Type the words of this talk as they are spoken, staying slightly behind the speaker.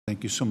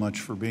Thank you so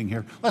much for being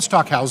here. Let's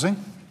talk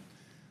housing.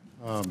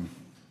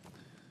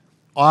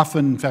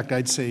 Often, in fact,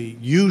 I'd say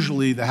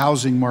usually the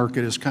housing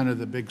market is kind of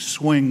the big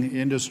swing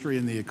industry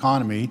in the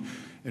economy.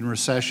 In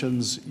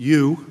recessions,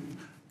 you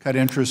cut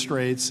interest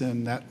rates,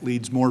 and that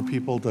leads more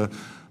people to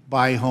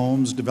buy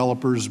homes.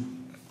 Developers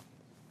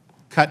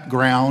cut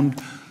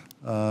ground.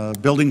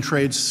 Building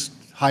trades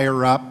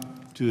hire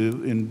up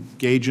to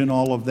engage in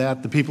all of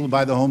that. The people who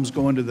buy the homes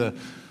go into the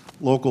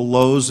local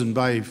Lowe's and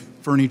buy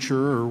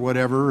furniture or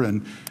whatever,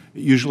 and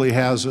it usually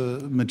has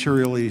a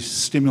materially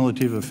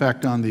stimulative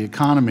effect on the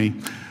economy.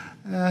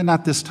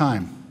 Not this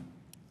time,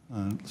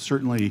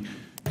 certainly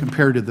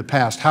compared to the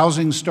past.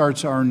 Housing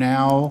starts are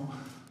now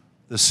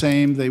the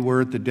same they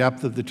were at the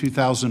depth of the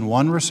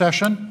 2001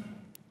 recession,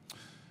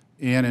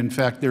 and in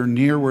fact, they're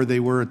near where they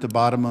were at the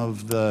bottom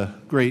of the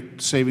great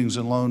savings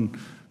and loan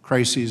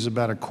crises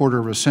about a quarter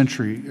of a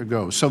century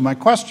ago. So my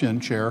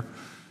question, Chair,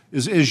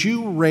 is as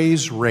you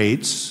raise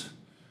rates,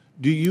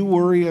 do you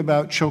worry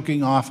about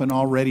choking off an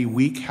already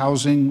weak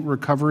housing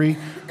recovery,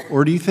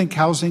 or do you think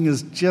housing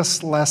is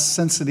just less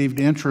sensitive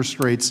to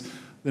interest rates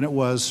than it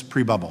was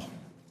pre-bubble?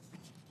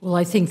 Well,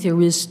 I think there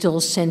is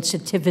still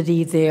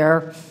sensitivity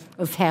there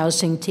of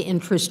housing to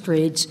interest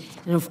rates,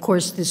 and of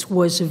course this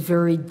was a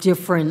very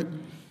different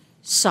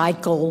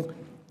cycle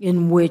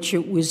in which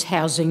it was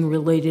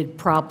housing-related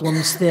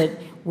problems that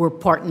were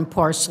part and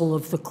parcel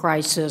of the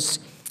crisis.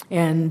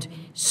 And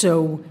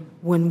so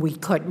when we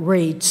cut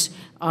rates,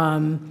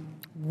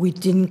 we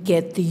didn't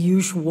get the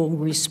usual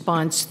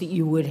response that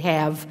you would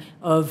have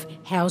of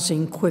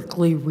housing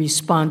quickly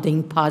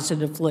responding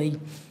positively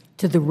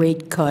to the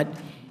rate cut.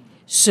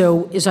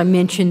 So as I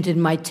mentioned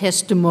in my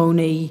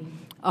testimony,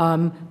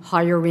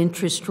 higher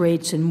interest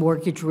rates and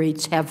mortgage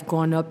rates have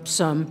gone up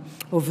some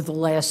over the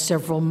last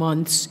several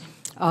months,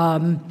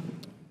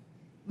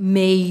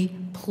 may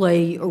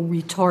play a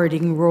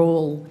retarding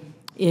role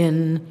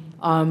in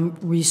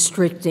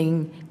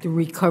restricting the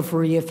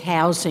recovery of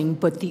housing.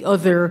 But the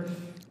other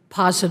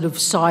positive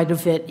side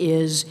of it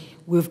is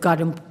we've got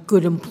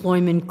good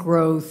employment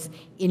growth,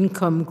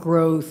 income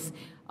growth,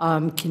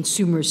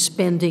 consumer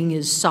spending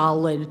is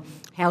solid,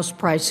 house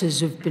prices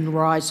have been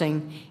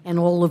rising, and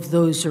all of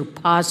those are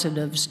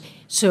positives.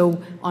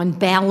 So on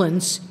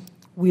balance,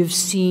 we've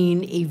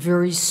seen a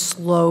very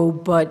slow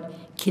but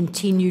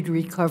continued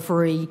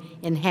recovery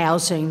in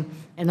housing,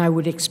 and I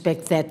would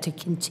expect that to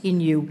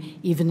continue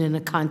even in a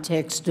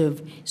context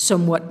of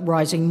somewhat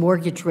rising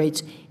mortgage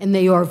rates, and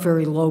they are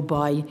very low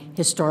by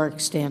historic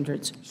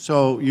standards.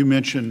 So you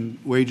mentioned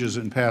wages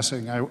in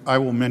passing. I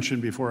will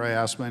mention before I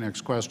ask my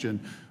next question,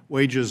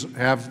 wages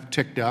have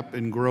ticked up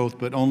in growth,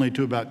 but only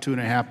to about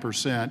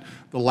 2.5%.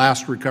 The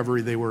last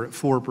recovery, they were at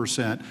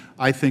 4%.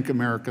 I think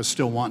America's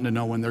still wanting to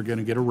know when they're going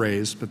to get a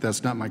raise, but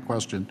that's not my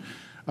question.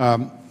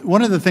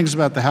 One of the things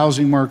about the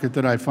housing market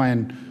that I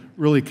find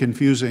really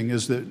confusing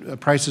is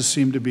that prices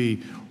seem to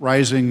be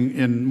rising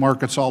in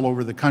markets all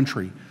over the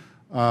country.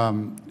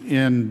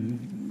 In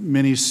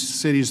many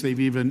cities, they've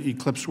even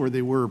eclipsed where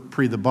they were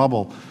pre the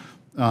bubble.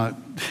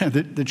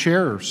 The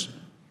chair's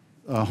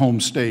home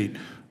state,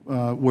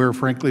 where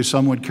frankly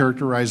some would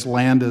characterize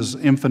land as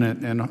infinite,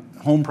 and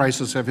home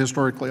prices have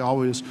historically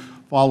always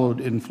followed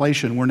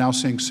inflation. We're now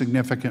seeing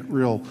significant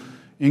real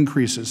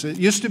increases. It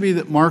used to be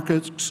that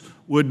markets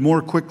would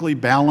more quickly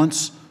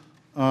balance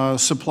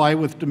supply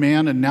with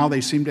demand, and now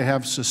they seem to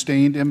have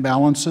sustained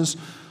imbalances.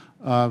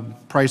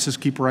 Prices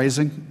keep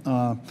rising.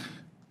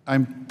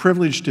 I'm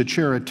privileged to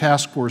chair a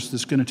task force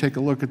that's going to take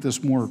a look at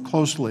this more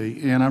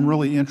closely, and I'm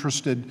really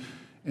interested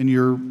in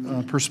your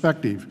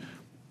perspective.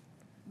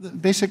 The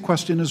basic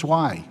question is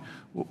why?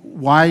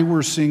 Why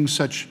we're seeing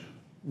such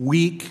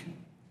weak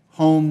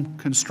home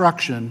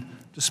construction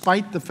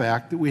despite the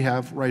fact that we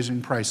have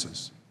rising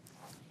prices?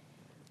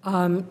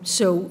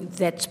 So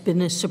that's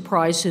been a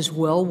surprise as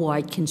well,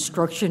 why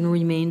construction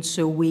remains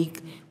so weak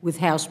with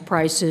house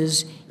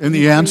prices and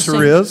the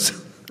answer is?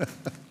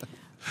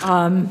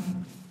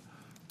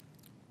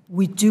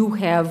 We do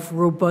have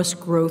robust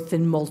growth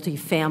in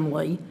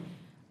multifamily.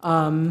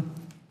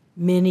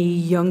 Many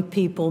young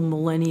people,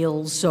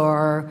 millennials,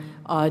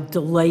 are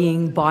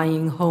delaying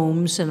buying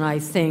homes, and I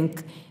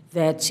think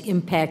that's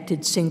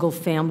impacted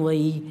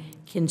single-family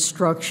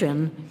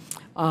construction.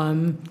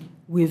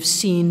 We've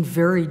seen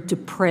very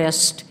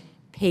depressed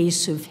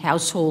pace of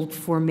household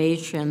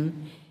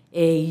formation,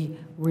 a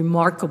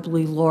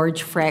remarkably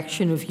large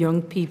fraction of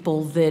young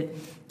people that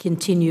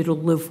continue to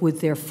live with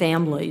their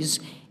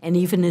families. And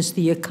even as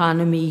the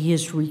economy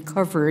has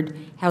recovered,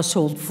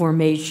 household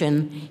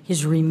formation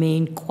has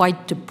remained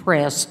quite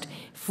depressed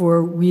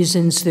for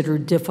reasons that are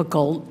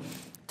difficult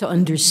to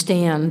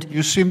understand.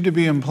 You seem to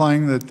be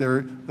implying that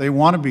they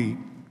want to be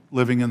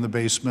living in the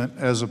basement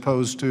as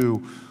opposed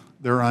to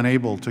they're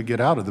unable to get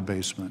out of the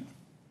basement.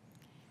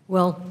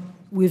 Well,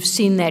 we've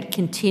seen that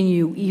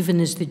continue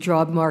even as the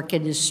job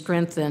market is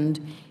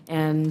strengthened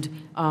and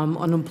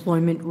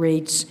unemployment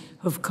rates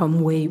have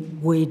come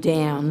way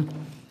down.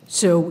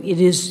 So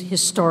it is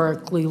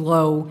historically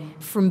low.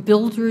 From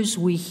builders,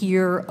 we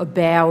hear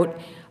about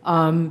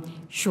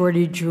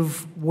shortage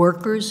of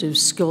workers, of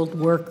skilled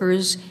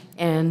workers,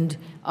 and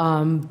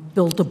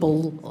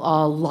buildable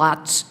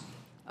lots.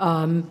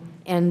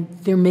 And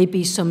there may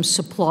be some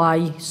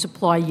supply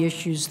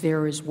issues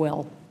there as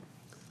well.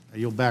 I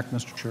yield back,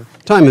 Mr. Chair.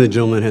 Time of the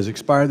gentleman has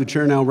expired. The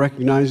chair now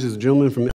recognizes the gentleman from